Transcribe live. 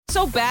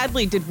So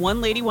badly did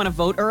one lady want to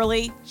vote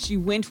early, she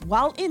went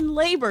while in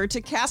labor to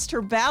cast her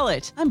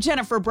ballot. I'm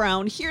Jennifer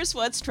Brown. Here's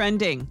what's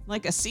trending.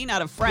 Like a scene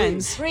out of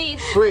Friends.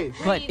 Breathe.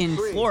 But in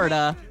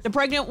Florida, the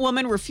pregnant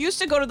woman refused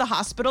to go to the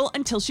hospital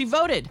until she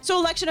voted. So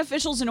election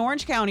officials in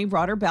Orange County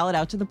brought her ballot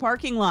out to the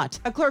parking lot.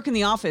 A clerk in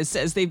the office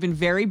says they've been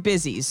very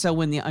busy, so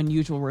when the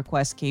unusual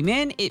request came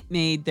in, it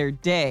made their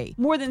day.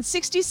 More than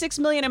 66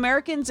 million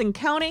Americans and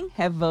counting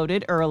have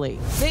voted early.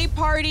 They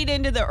partied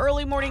into the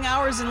early morning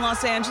hours in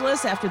Los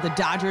Angeles after the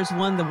Dodgers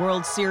won the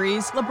World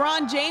Series.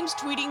 LeBron James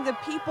tweeting the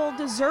people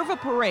deserve a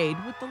parade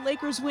with the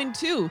Lakers win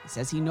too. He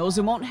says he knows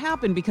it won't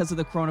happen because of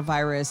the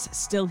coronavirus.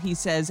 Still, he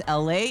says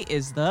LA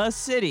is the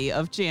city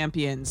of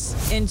champions.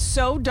 And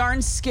so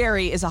darn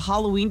scary is a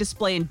Halloween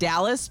display in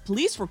Dallas.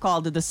 Police were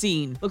called to the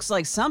scene. Looks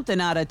like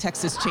something out of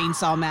Texas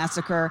Chainsaw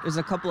Massacre. There's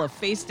a couple of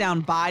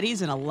face-down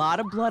bodies and a lot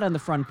of blood on the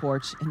front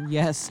porch. And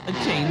yes, a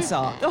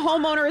chainsaw. The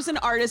homeowner is an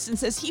artist and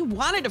says he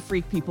wanted to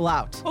freak people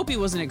out. Hope he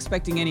wasn't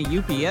expecting any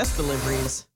UPS deliveries.